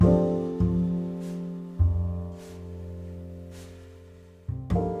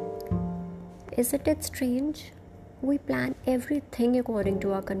Isn't it strange? We plan everything according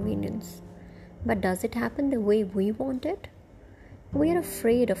to our convenience. But does it happen the way we want it? We are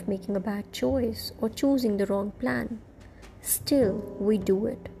afraid of making a bad choice or choosing the wrong plan. Still, we do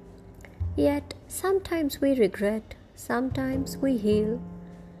it. Yet, sometimes we regret, sometimes we heal.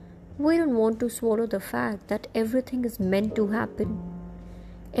 We don't want to swallow the fact that everything is meant to happen.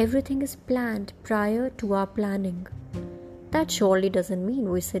 Everything is planned prior to our planning. That surely doesn't mean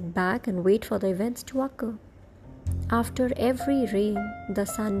we sit back and wait for the events to occur. After every rain, the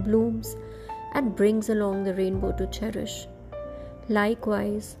sun blooms and brings along the rainbow to cherish.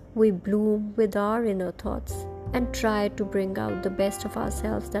 Likewise, we bloom with our inner thoughts and try to bring out the best of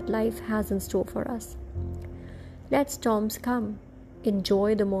ourselves that life has in store for us. Let storms come,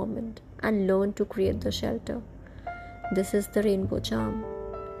 enjoy the moment, and learn to create the shelter. This is the rainbow charm.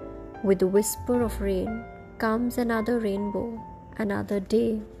 With the whisper of rain comes another rainbow, another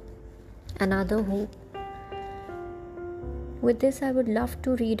day, another hope. With this, I would love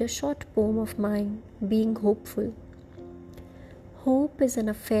to read a short poem of mine, Being Hopeful. Hope is an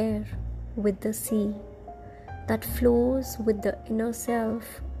affair with the sea that flows with the inner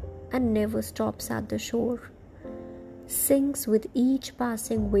self and never stops at the shore, sinks with each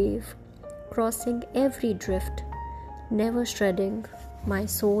passing wave, crossing every drift, never shredding my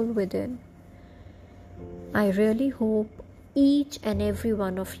soul within. I really hope each and every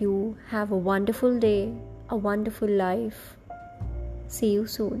one of you have a wonderful day, a wonderful life. See you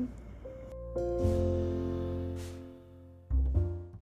soon.